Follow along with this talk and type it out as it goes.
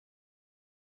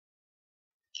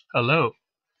Hello,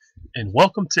 and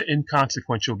welcome to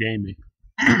Inconsequential Gaming.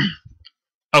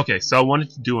 Okay, so I wanted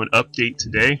to do an update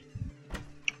today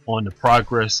on the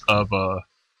progress of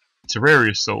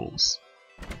Terarria Souls.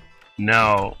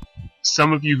 Now,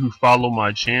 some of you who follow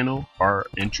my channel are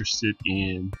interested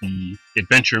in the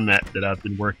adventure map that I've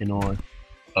been working on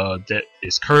that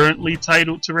is currently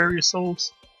titled Terarria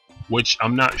Souls, which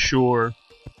I'm not sure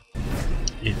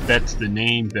if that's the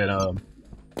name that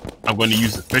I'm going to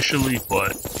use officially,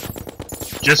 but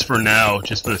just for now,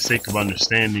 just for the sake of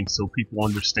understanding, so people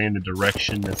understand the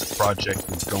direction that the project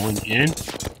is going in,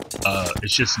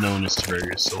 it's just known as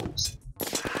Terarria Souls.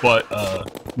 But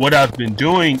what I've been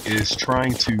doing is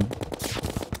trying to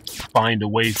find a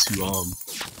way to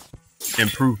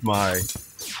improve my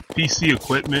PC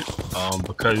equipment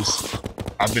because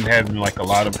I've been having like a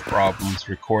lot of problems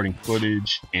recording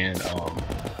footage and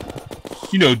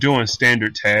doing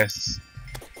standard tasks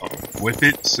with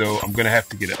it, so I'm gonna have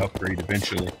to get an upgrade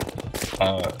eventually.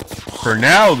 For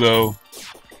now though,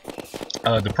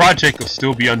 the project will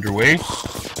still be underway,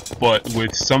 but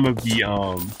with some of the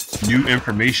new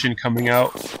information coming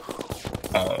out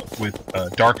with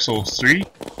Dark Souls 3,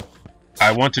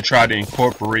 I want to try to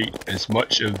incorporate as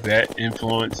much of that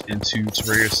influence into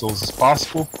Terraria Souls as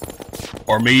possible,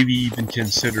 or maybe even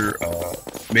consider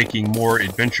making more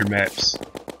adventure maps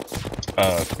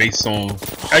based on,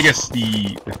 I guess,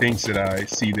 the things that I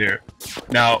see there.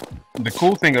 Now, the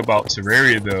cool thing about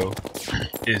Terraria, though,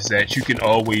 is that you can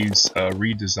always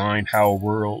redesign how a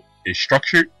world is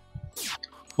structured,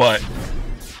 but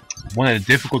one of the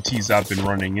difficulties I've been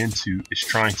running into is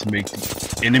trying to make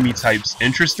the enemy types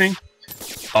interesting,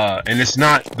 and it's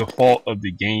not the fault of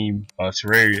the game.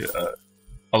 Terraria,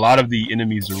 a lot of the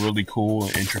enemies are really cool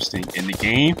and interesting in the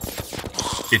game.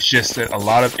 It's just that a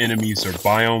lot of enemies are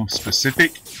biome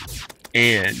specific,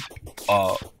 and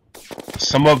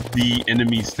some of the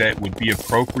enemies that would be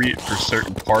appropriate for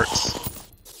certain parts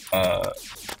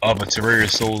of a Terraria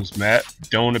Souls map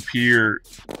don't appear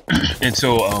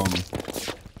until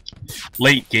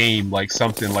late game, like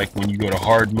something like when you go to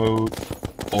hard mode,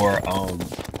 or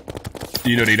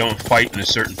they don't fight in a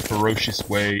certain ferocious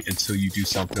way until you do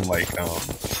something like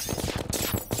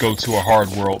go to a hard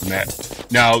world map.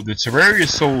 Now, the Terraria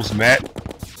Souls map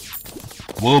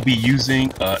will be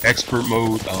using expert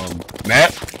mode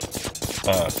map.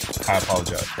 I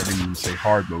apologize, I didn't even say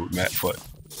hard mode map, but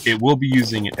it will be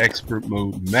using an expert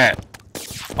mode map.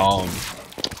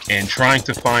 And trying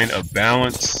to find a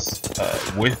balance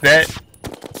with that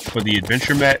for the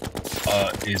adventure map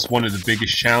is one of the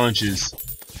biggest challenges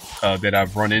that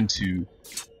I've run into.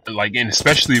 Like, and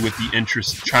especially with the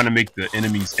interest, trying to make the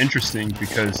enemies interesting,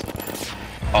 because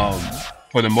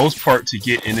for the most part, to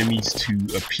get enemies to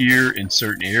appear in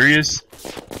certain areas,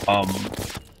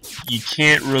 you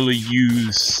can't really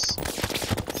use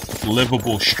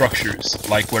livable structures.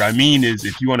 Like, what I mean is,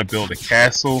 if you want to build a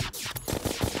castle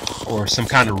or some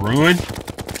kind of ruin,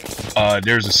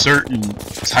 there's a certain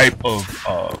type of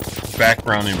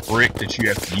background in brick that you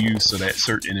have to use so that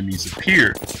certain enemies appear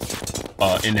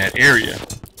in that area.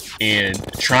 And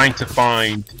trying to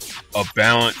find a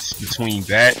balance between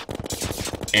that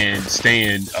and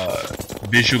staying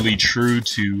visually true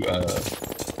to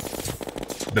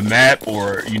the map,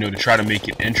 or to try to make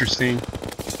it interesting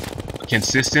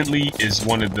consistently, is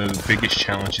one of the biggest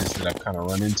challenges that I've kind of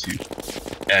run into.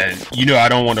 And I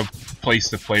don't want to place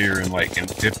the player in like an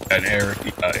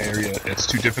area that's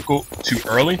too difficult too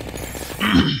early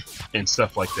and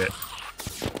stuff like that.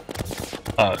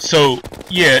 So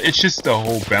yeah, it's just a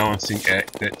whole balancing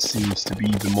act that seems to be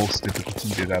the most difficulty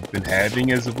that I've been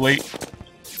having as of late.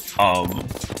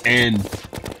 And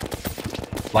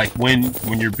like when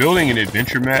you're building an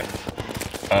adventure map,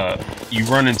 you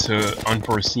run into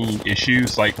unforeseen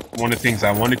issues. Like, one of the things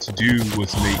I wanted to do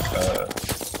was make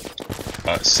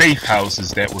safe houses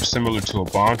that were similar to a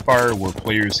bonfire where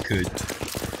players could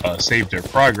save their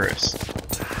progress.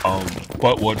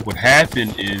 But what would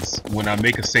happen is, when I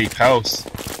make a safe house,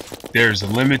 there's a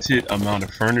limited amount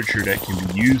of furniture that can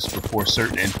be used before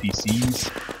certain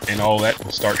NPCs and all that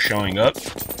will start showing up.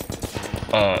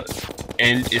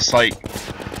 And it's like,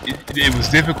 it was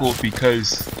difficult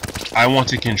because I want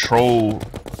to control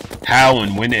how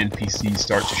and when NPCs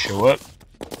start to show up.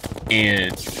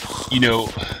 And,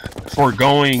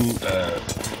 foregoing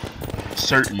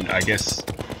certain, I guess,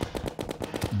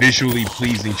 visually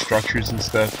pleasing structures and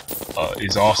stuff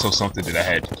is also something that I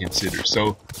had to consider.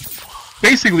 So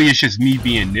basically, it's just me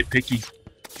being nitpicky,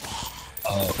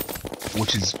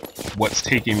 which is what's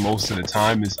taking most of the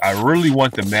time. Is I really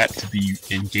want the map to be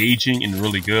engaging and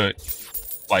really good.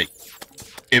 Like,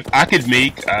 if I could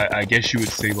make, I guess you would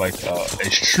say, like,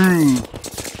 as true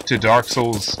to Dark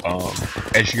Souls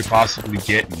as you could possibly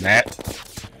get in that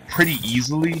pretty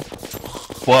easily,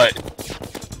 but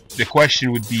the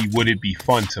question would be, would it be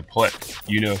fun to play?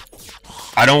 You know,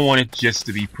 I don't want it just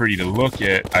to be pretty to look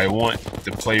at. I want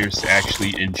the players to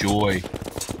actually enjoy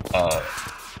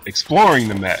exploring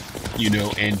the map, you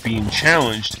know, and being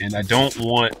challenged, and I don't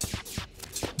want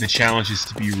the challenges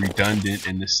to be redundant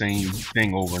and the same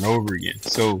thing over and over again.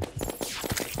 So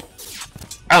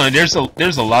I don't know,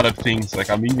 there's a lot of things, like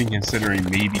I'm even considering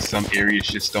maybe some areas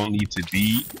just don't need to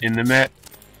be in the map.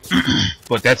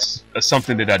 But that's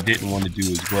something that I didn't want to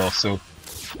do as well. So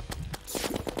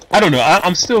I don't know,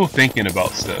 I'm still thinking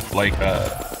about stuff. Like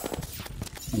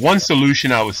one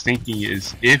solution I was thinking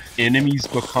is, if enemies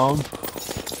become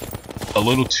a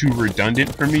little too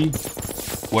redundant for me,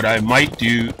 what I might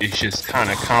do is just kind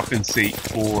of compensate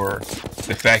for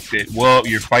the fact that, well,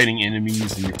 you're fighting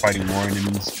enemies and you're fighting more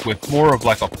enemies with more of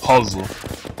like a puzzle.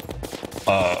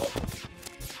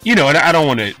 You know, and I don't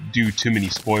want to do too many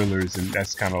spoilers, and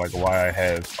that's kind of like why I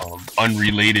have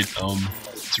unrelated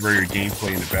Terraria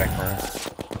gameplay in the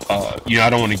background. You know, I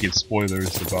don't want to give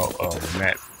spoilers about the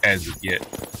map as of yet,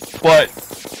 but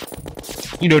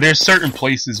you know, there's certain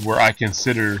places where I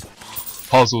consider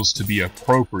puzzles to be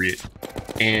appropriate,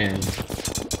 and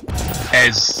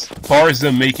as far as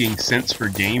them making sense for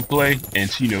gameplay, and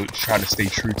to, you know, try to stay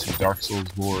true to Dark Souls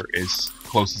lore as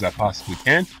close as I possibly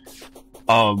can,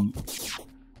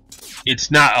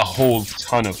 it's not a whole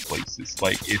ton of places.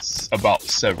 Like, it's about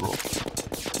several,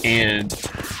 and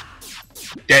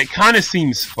that kind of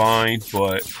seems fine,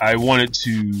 but I wanted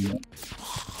to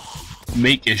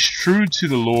make as true to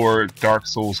the lore Dark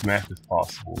Souls map as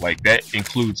possible. Like, that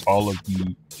includes all of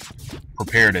the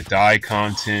prepare to die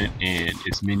content and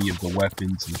as many of the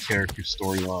weapons and character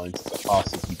storylines as I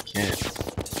possibly can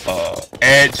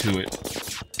add to it,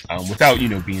 without, you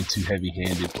know, being too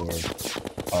heavy-handed or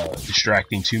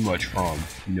distracting too much from,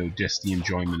 you know, just the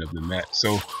enjoyment of the map.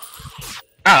 So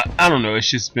I don't know, it's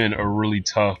just been a really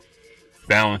tough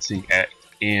balancing act,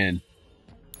 and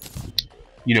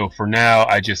you know, for now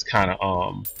I just kind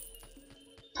of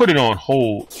put it on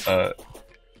hold.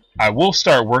 I will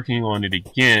start working on it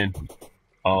again,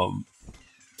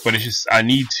 but it's just, I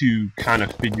need to kind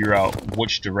of figure out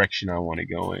which direction I want to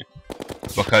go in,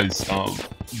 because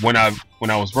when I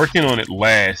was working on it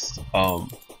last,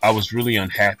 I was really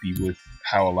unhappy with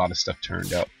how a lot of stuff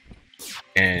turned out,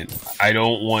 and I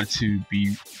don't want to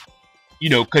be, you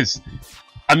know, because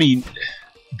I mean,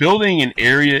 building an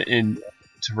area in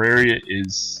Terraria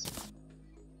is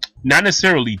not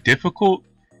necessarily difficult,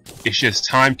 it's just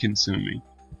time consuming,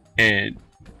 and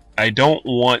I don't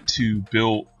want to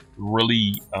build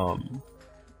really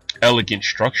elegant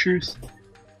structures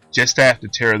just to have to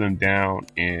tear them down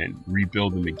and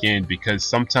rebuild them again, because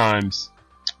sometimes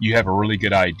you have a really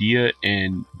good idea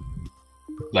and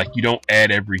like you don't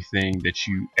add everything that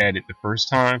you added the first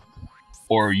time,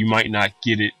 or you might not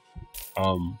get it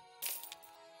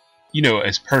you know,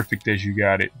 as perfect as you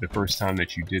got it the first time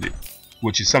that you did it,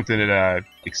 which is something that I've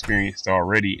experienced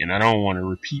already, and I don't want to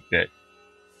repeat that.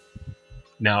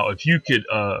 Now, if you could,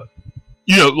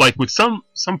 you know, like with some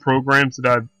programs that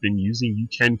I've been using, you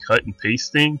can cut and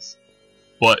paste things,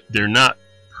 but they're not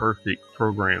perfect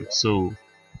programs. So,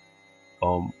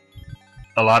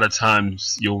 a lot of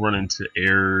times you'll run into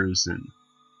errors, and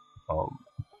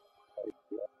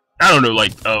I don't know,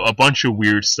 like a bunch of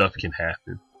weird stuff can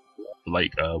happen,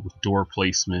 like with door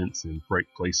placements and brick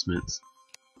placements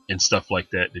and stuff like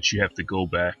that that you have to go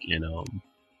back and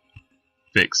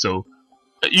fix. So,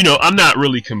 you know, I'm not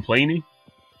really complaining.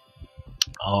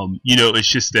 You know, it's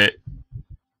just that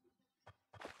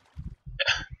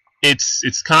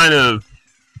it's kind of,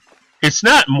 it's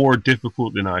not more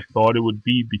difficult than I thought it would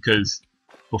be, because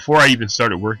before I even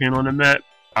started working on the map,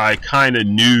 I kind of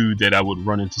knew that I would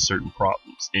run into certain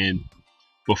problems, and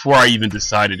before I even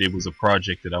decided it was a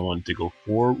project that I wanted to go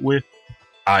forward with,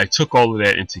 I took all of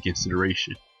that into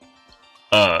consideration.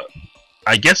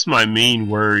 I guess my main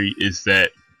worry is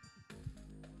that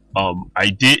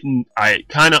I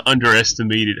kind of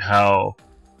underestimated how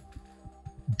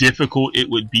difficult it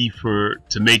would be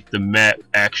to make the map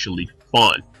actually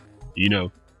fun. You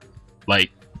know,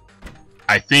 like,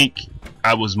 I think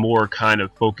I was more kind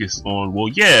of focused on, well,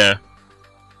 yeah,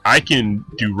 I can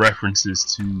do references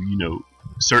to, you know,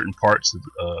 certain parts of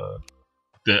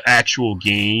the actual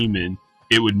game, and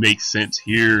it would make sense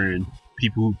here, and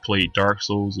people who played Dark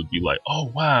Souls would be like, oh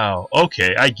wow,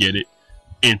 okay, I get it.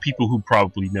 And people who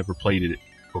probably never played it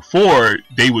before,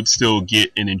 they would still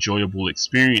get an enjoyable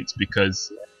experience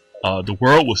because the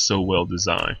world was so well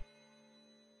designed.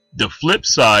 The flip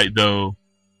side, though,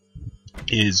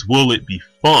 is, will it be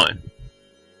fun?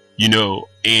 you know,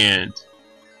 and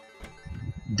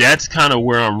that's kind of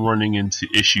where I'm running into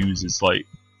issues. It's like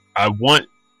I want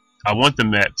the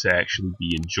map to actually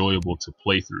be enjoyable to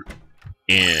play through,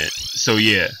 and so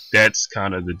yeah, that's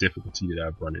kind of the difficulty that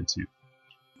I've run into.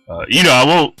 You know,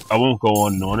 I won't go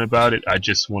on and on about it. I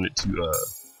just wanted to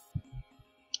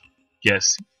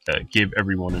give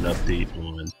everyone an update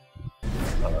on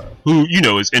who, you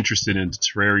know, is interested in the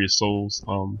Terarria Souls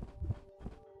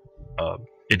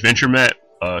adventure map.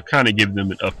 Kind of give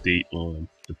them an update on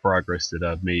the progress that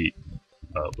I've made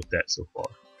with that so far.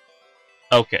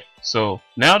 Okay, so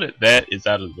now that that is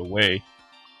out of the way,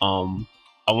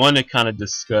 I want to kind of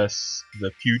discuss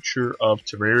the future of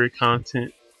Terraria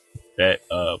content that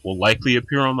will likely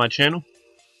appear on my channel.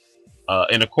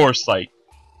 And of course, like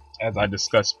as I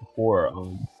discussed before,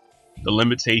 the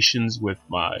limitations with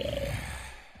my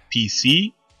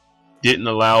PC didn't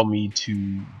allow me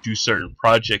to do certain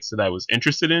projects that I was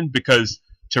interested in, because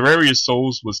Terraria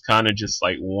Souls was kind of just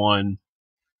like one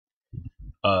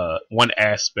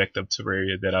aspect of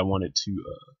Terraria that I wanted to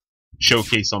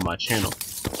showcase on my channel.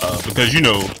 Because, you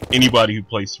know, anybody who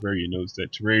plays Terraria knows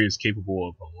that Terraria is capable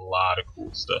of a lot of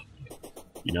cool stuff.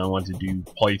 You know, I wanted to do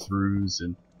playthroughs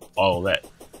and all of that.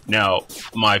 Now,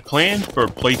 my plan for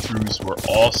playthroughs were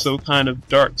also kind of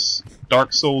Dark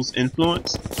Souls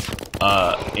influenced,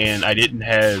 and I didn't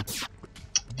have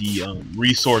the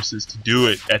resources to do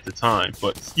it at the time.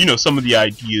 But you know, some of the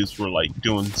ideas were like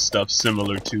doing stuff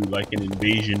similar to like an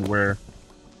invasion, where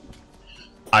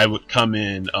I would come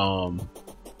in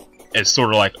as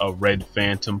sort of like a red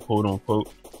phantom, quote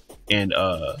unquote, and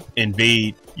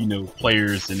invade, you know,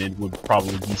 players, and it would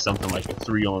probably be something like a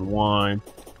 3-on-1.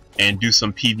 And do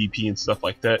some PvP and stuff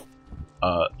like that,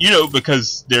 you know,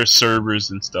 because there's servers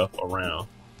and stuff around,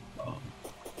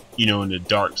 you know, in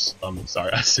the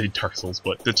sorry, I say Dark Souls,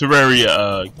 but the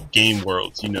Terraria game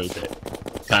worlds, you know,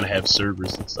 that kind of have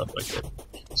servers and stuff like that.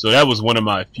 So that was one of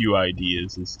my few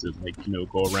ideas, is to, like, you know,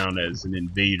 go around as an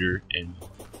invader and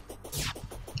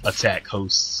attack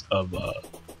hosts of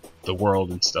the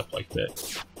world and stuff like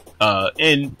that,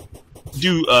 and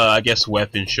do I guess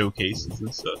weapon showcases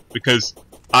and stuff, because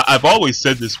I've always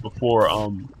said this before,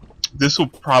 this will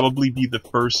probably be the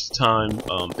first time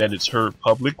that it's heard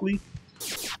publicly,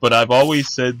 but I've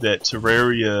always said that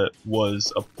Terraria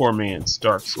was a poor man's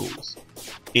Dark Souls.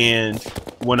 And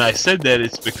when I said that,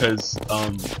 it's because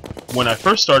when I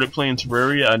first started playing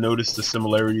Terraria, I noticed the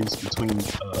similarities between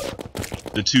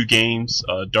the two games,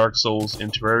 Dark Souls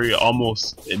and Terraria,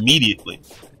 almost immediately.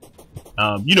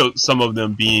 You know, some of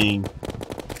them being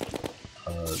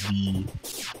the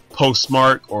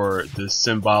postmark or the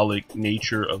symbolic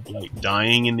nature of like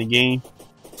dying in the game,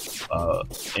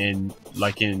 and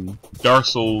like in Dark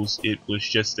Souls, it was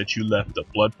just that you left a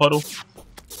blood puddle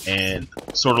and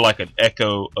sort of like an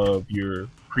echo of your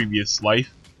previous life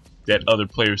that other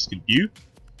players could view,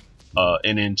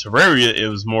 and in Terraria it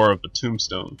was more of a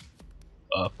tombstone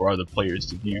for other players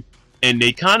to view, and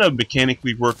they kind of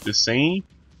mechanically work the same.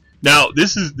 Now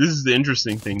this is the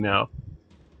interesting thing. Now,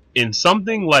 in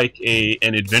something like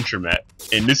an adventure map,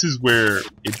 and this is where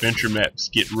adventure maps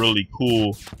get really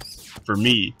cool for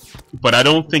me, but I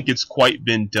don't think it's quite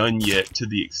been done yet to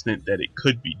the extent that it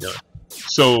could be done.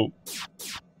 So,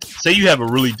 say you have a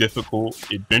really difficult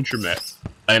adventure map,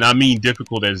 and I mean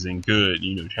difficult as in good,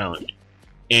 you know, challenging,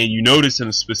 and you notice in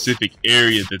a specific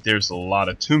area that there's a lot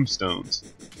of tombstones,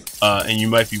 and you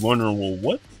might be wondering,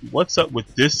 well, what's up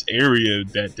with this area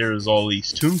that there's all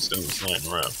these tombstones lying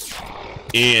around?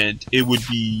 And it would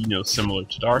be, you know, similar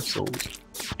to Dark Souls,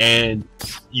 and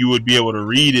you would be able to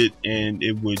read it, and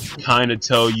it would kind of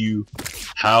tell you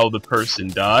how the person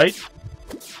died,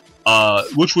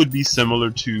 which would be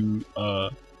similar to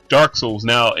Dark Souls.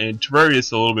 Now, in Terraria,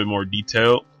 it's a little bit more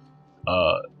detailed,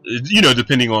 you know,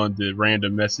 depending on the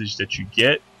random message that you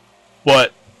get,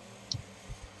 but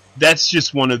that's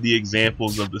just one of the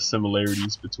examples of the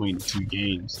similarities between the two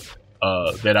games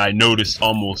that I noticed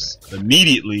almost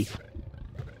immediately.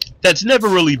 That's never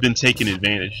really been taken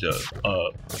advantage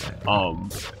of,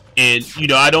 and you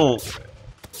know, I don't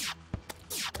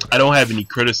have any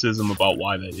criticism about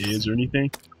why that is or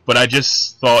anything, but I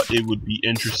just thought it would be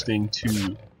interesting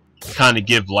to kind of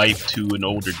give life to an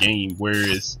older game.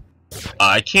 Whereas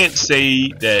I can't say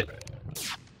that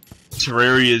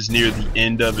Terraria is near the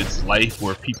end of its life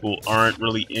where people aren't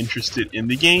really interested in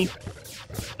the game,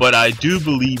 but I do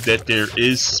believe that there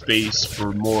is space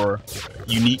for more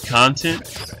unique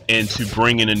content and to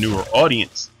bring in a newer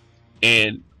audience.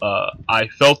 And I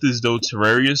felt as though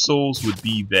Terraria Souls would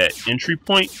be that entry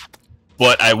point,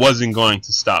 but I wasn't going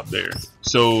to stop there.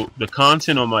 So the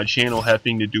content on my channel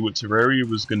having to do with Terraria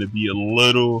was going to be a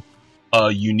little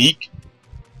unique,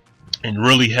 and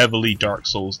really heavily Dark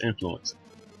Souls influenced.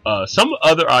 Some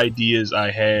other ideas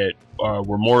I had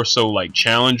were more so like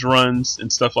challenge runs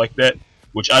and stuff like that,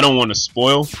 which I don't want to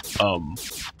spoil.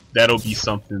 That'll be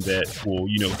something that will,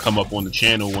 you know, come up on the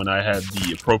channel when I have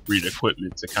the appropriate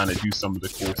equipment to kind of do some of the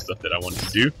cool stuff that I want to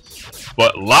do.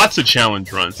 But lots of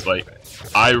challenge runs. Like,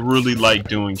 I really like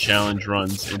doing challenge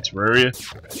runs in Terraria,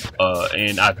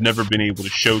 and I've never been able to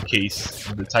showcase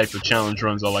the type of challenge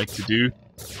runs I like to do.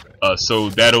 So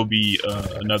that'll be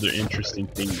another interesting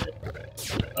thing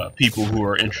that people who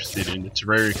are interested in the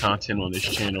Terraria content on this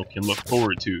channel can look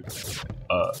forward to.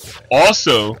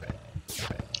 Also,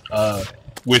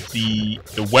 with the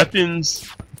weapons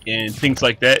and things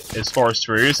like that, as far as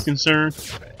Terraria is concerned,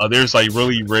 there's like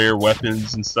really rare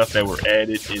weapons and stuff that were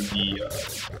added in the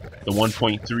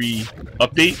 1.3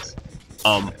 updates.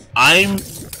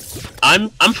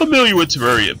 I'm familiar with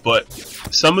Terraria, but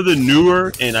some of the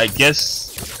newer and I guess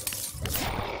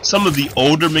some of the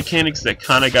older mechanics that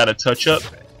kind of got a touch up,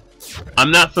 I'm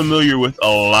not familiar with a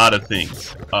lot of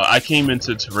things. I came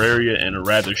into Terraria in a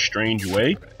rather strange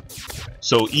way.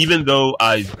 So even though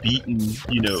I've beaten,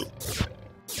 you know,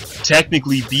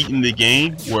 technically beaten the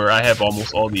game where I have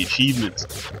almost all the achievements,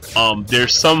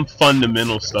 there's some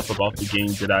fundamental stuff about the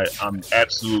game that I'm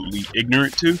absolutely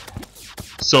ignorant to.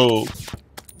 So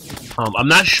I'm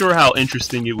not sure how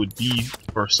interesting it would be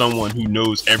for someone who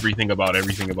knows everything about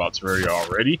Terraria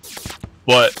already,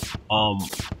 but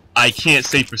I can't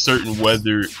say for certain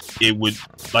whether it would,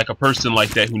 like a person like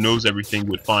that who knows everything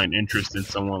would find interest in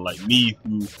someone like me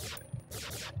who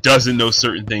doesn't know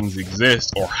certain things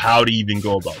exist or how to even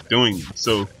go about doing them.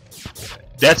 So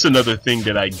that's another thing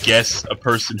that I guess a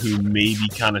person who maybe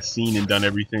kind of seen and done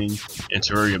everything in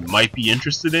Terraria might be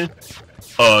interested in.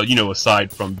 You know,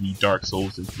 aside from the Dark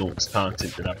Souls influenced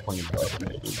content that I plan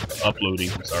on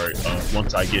uploading, I'm sorry,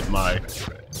 once I get my,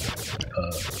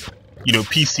 you know,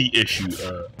 PC issue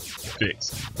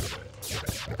fixed.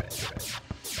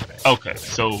 Okay,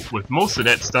 so with most of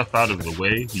that stuff out of the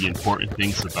way, the important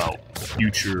things about the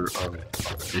future of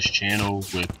this channel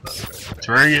with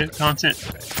Terraria content,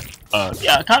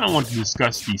 yeah, I kind of want to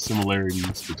discuss the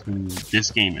similarities between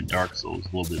this game and Dark Souls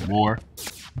a little bit more.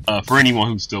 For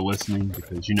anyone who's still listening,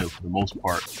 because, you know, for the most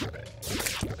part,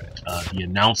 the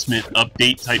announcement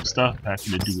update type stuff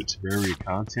having to do with Terraria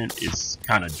content is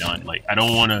kind of done. Like, I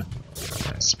don't want to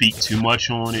speak too much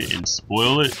on it and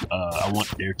spoil it. I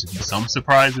want there to be some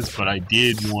surprises, but I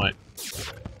did want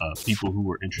people who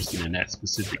were interested in that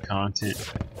specific content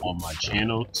on my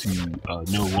channel to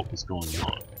know what was going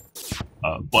on.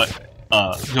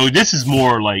 So this is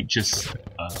more like just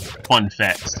fun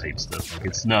facts type stuff. Like,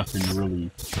 it's nothing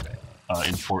really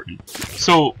important.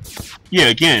 So yeah,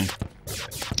 again,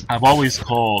 I've always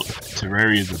called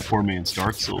Terraria the poor man's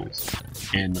Dark Souls,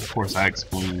 and of course I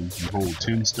explained the whole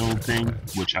tombstone thing,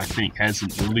 which I think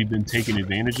hasn't really been taken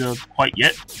advantage of quite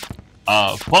yet.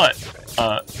 But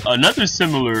another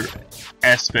similar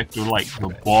aspect, or like the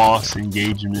boss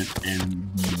engagement and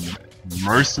the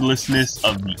mercilessness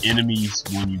of the enemies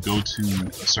when you go to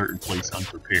a certain place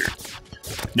unprepared.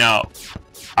 Now,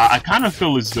 I kind of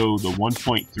feel as though the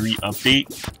 1.3 update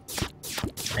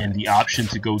and the option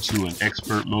to go to an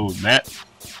expert mode map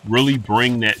really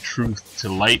bring that truth to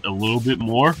light a little bit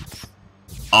more.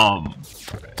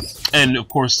 And of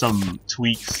course some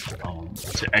tweaks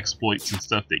to exploits and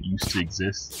stuff that used to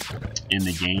exist in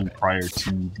the game prior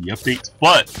to the updates.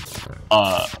 But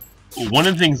one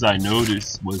of the things I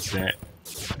noticed was that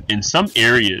in some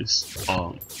areas,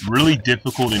 really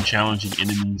difficult and challenging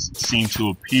enemies seem to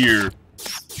appear a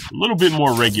little bit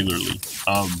more regularly,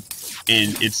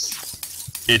 and it's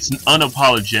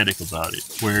unapologetic about it.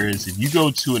 Whereas if you go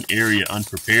to an area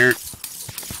unprepared,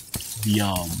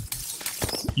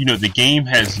 you know, the game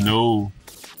has no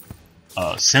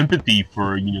sympathy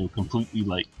for, you know, completely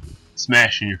like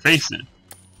smashing your face in.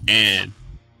 And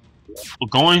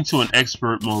going to an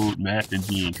expert mode map and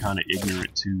being kind of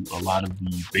ignorant to a lot of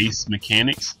the base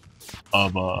mechanics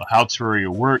of how Terraria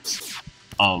works,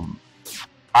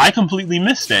 I completely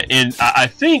missed that. And I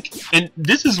think, and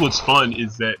this is what's fun,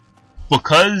 is that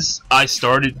because I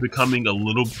started becoming a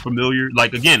little familiar,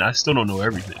 like, again, I still don't know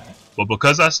everything, but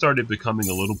because I started becoming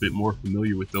a little bit more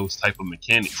familiar with those type of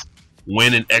mechanics,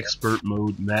 when an expert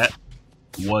mode map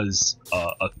was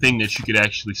a thing that you could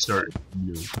actually start,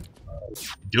 you know,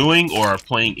 doing or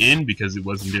playing in, because it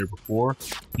wasn't there before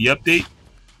the update,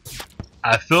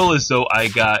 I feel as though I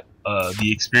got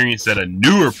the experience that a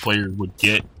newer player would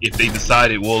get if they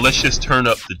decided, well, let's just turn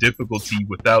up the difficulty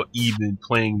without even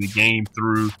playing the game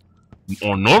through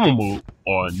on normal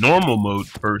mode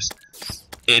first,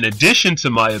 in addition to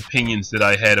my opinions that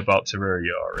I had about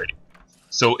Terraria already.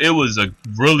 So it was a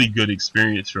really good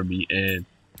experience for me, and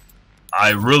I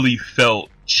really felt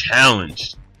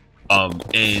challenged. I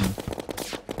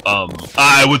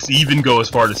would even go as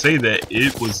far to say that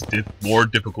it was more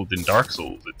difficult than Dark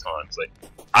Souls at times. Like,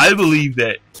 I believe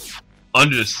that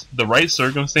under the right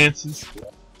circumstances,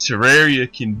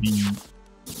 Terraria can be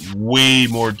way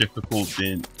more difficult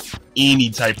than any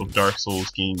type of Dark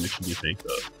Souls game that you can think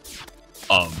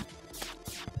of.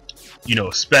 You know,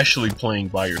 especially playing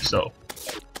by yourself.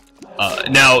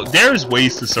 Now, there's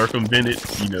ways to circumvent it,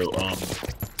 you know,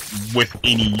 with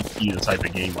any, you know, type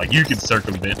of game. Like, you can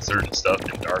circumvent certain stuff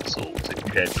in Dark Souls if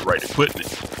you had the right equipment.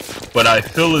 But I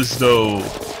feel as though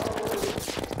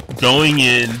going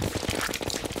in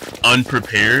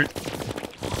unprepared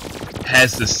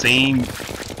has the same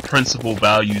principal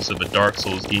values of a Dark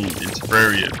Souls game in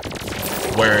Terraria,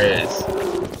 whereas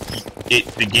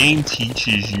the game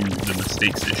teaches you the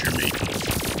mistakes that you're making.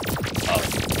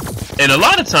 And a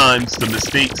lot of times the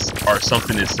mistakes are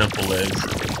something as simple as,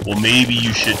 well, maybe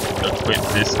you should equip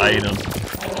this item,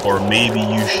 or maybe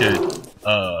you should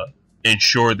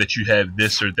ensure that you have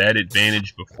this or that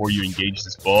advantage before you engage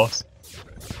this boss.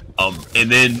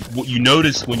 And then what you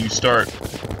notice when you start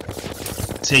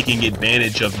taking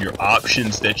advantage of your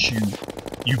options that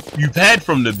you've had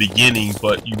from the beginning,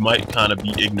 but you might kind of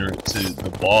be ignorant to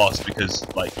the boss because,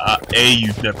 like, A,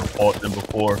 you've never fought them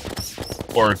before,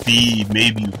 or B,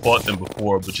 maybe you fought them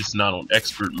before but just not on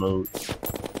expert mode,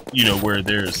 you know, where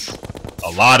there's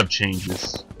a lot of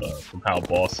changes from how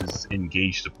bosses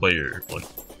engage the player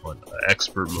on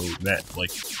expert mode.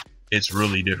 Like, it's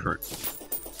really different.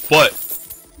 But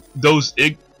those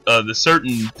the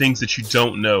certain things that you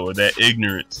don't know, or that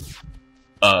ignorance,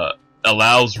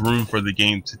 allows room for the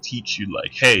game to teach you,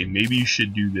 like, hey, maybe you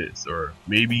should do this, or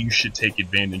maybe you should take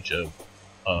advantage of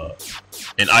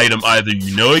an item either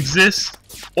you know exists,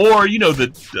 or, you know,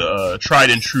 the tried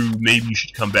and true, maybe you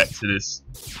should come back to this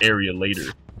area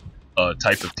later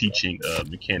type of teaching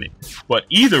mechanic. But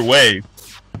either way,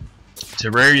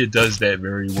 Terraria does that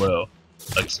very well,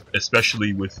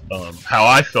 especially with how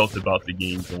I felt about the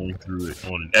game going through it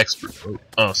on an expert mode.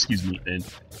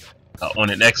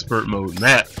 On an expert mode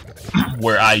map,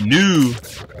 where I knew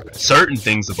certain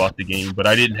things about the game, but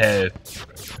I didn't have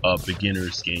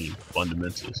beginner's game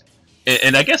fundamentals.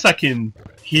 And I guess I can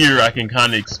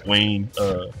kind of explain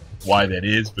why that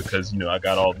is, because, you know, I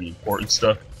got all the important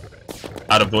stuff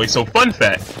out of the way. So, fun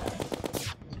fact.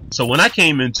 So when I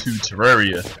came into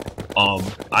Terraria,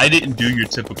 I didn't do your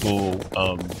typical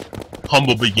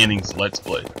humble beginnings let's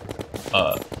play.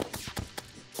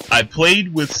 I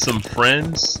played with some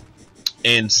friends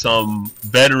and some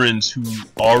veterans who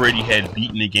already had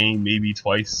beaten the game maybe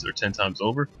twice or 10 times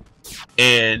over.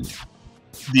 And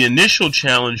the initial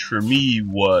challenge for me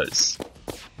was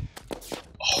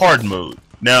hard mode.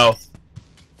 Now,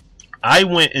 I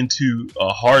went into a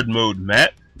hard mode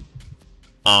map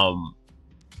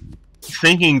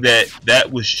thinking that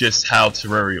that was just how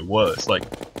Terraria was. Like,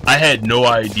 I had no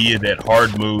idea that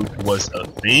hard mode was a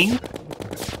thing.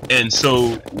 And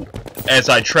so, as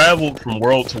I traveled from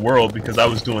world to world, because I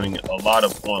was doing a lot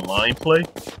of online play,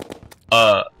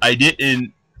 I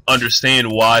didn't understand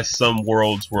why some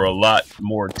worlds were a lot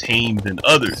more tame than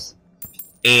others.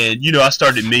 And, you know, I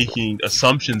started making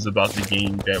assumptions about the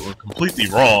game that were completely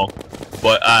wrong,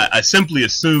 but I simply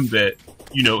assumed that,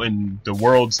 you know, in the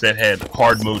worlds that had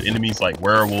hard mode enemies like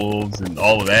werewolves and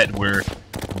all of that, where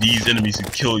these enemies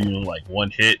could kill you in like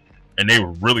one hit, and they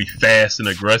were really fast and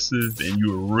aggressive, and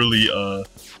you were really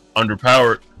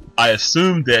underpowered, I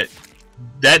assumed that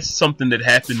that's something that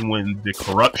happened when the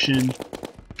corruption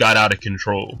got out of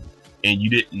control, and you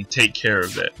didn't take care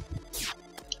of that.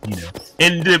 You know,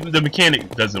 and the mechanic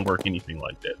doesn't work anything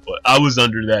like that, but I was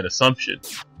under that assumption.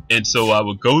 And so I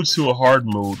would go to a hard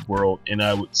mode world, and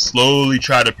I would slowly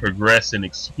try to progress and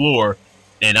explore,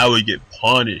 and I would get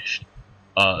punished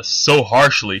so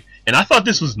harshly. And I thought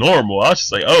this was normal. I was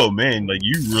just like, oh man, like,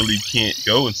 you really can't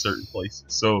go in certain places.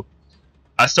 So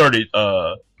I started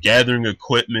gathering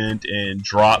equipment and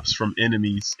drops from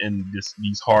enemies in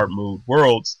these hard mode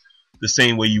worlds, the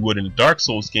same way you would in a Dark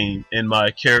Souls game, and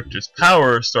my character's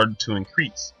power started to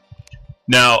increase.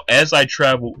 Now, as I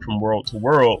traveled from world to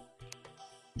world,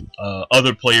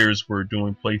 other players were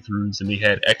doing playthroughs, and they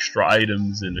had extra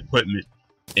items and equipment,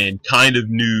 and kind of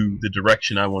knew the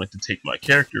direction I wanted to take my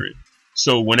character in.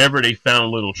 So whenever they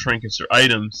found little trinkets or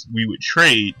items, we would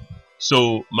trade.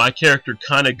 So my character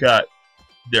kind of got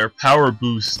their power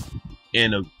boost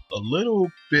in a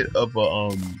little bit of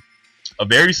a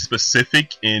very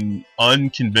specific and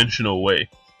unconventional way.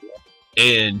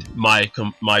 And my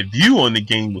view on the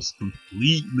game was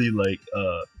completely like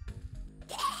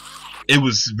it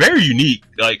was very unique.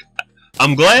 Like,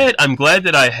 I'm glad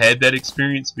that I had that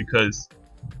experience, because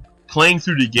playing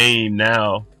through the game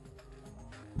now,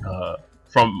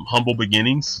 from humble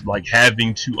beginnings, like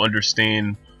having to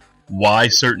understand why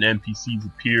certain NPCs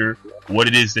appear, what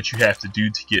it is that you have to do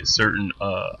to get certain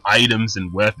items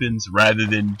and weapons, rather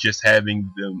than just having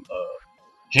them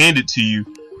handed to you,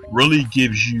 really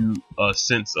gives you a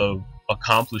sense of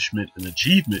accomplishment and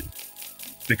achievement.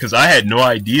 Because I had no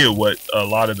idea what a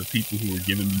lot of the people who were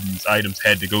giving me these items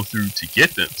had to go through to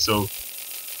get them. So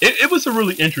it was a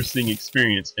really interesting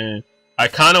experience, and I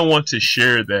kind of want to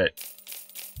share that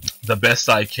the best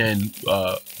I can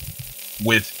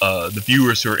with the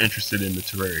viewers who are interested in the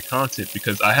Terraria content,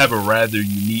 because I have a rather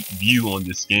unique view on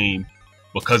this game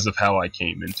because of how I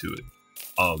came into it.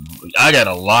 I got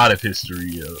a lot of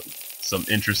history of some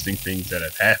interesting things that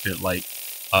have happened, like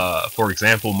for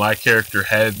example, my character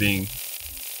having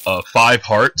 5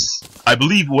 hearts. I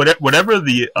believe whatever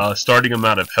the starting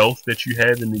amount of health that you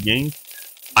have in the game,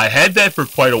 I had that for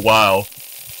quite a while,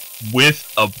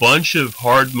 with a bunch of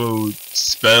hard mode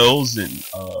spells and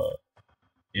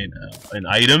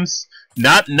items.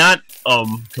 Not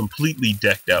completely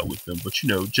decked out with them, but you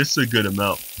know, just a good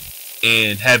amount.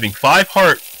 And having 5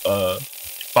 hearts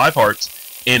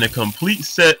and a complete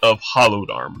set of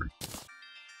hollowed armor,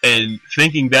 and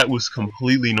thinking that was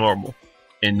completely normal,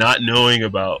 and not knowing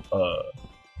about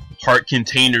heart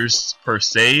containers per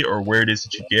se, or where it is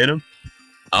that you get them,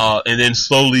 and then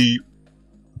slowly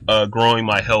growing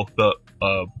my health up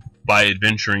by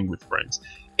adventuring with friends.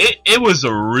 It was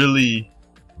a really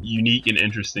unique and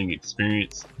interesting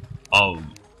experience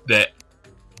that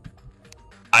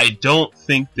I don't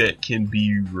think that can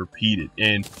be repeated,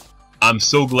 and I'm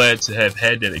so glad to have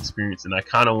had that experience, and I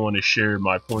kind of want to share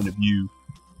my point of view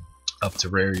of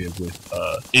Terraria with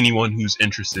anyone who's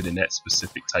interested in that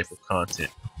specific type of content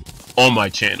on my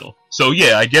channel. So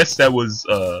yeah, I guess that was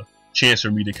a chance for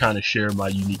me to kind of share my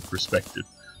unique perspective.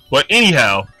 But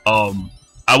anyhow,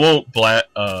 I won't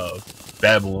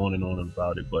babble on and on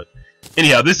about it, but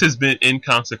anyhow, this has been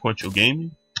Inconsequential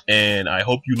Gaming, and I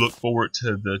hope you look forward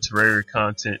to the Terraria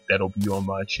content that'll be on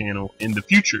my channel in the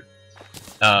future.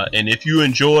 And if you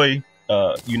enjoy,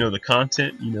 you know, the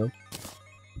content, you know,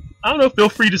 I don't know, feel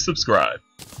free to subscribe.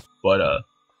 But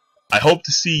I hope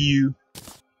to see you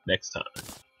next time.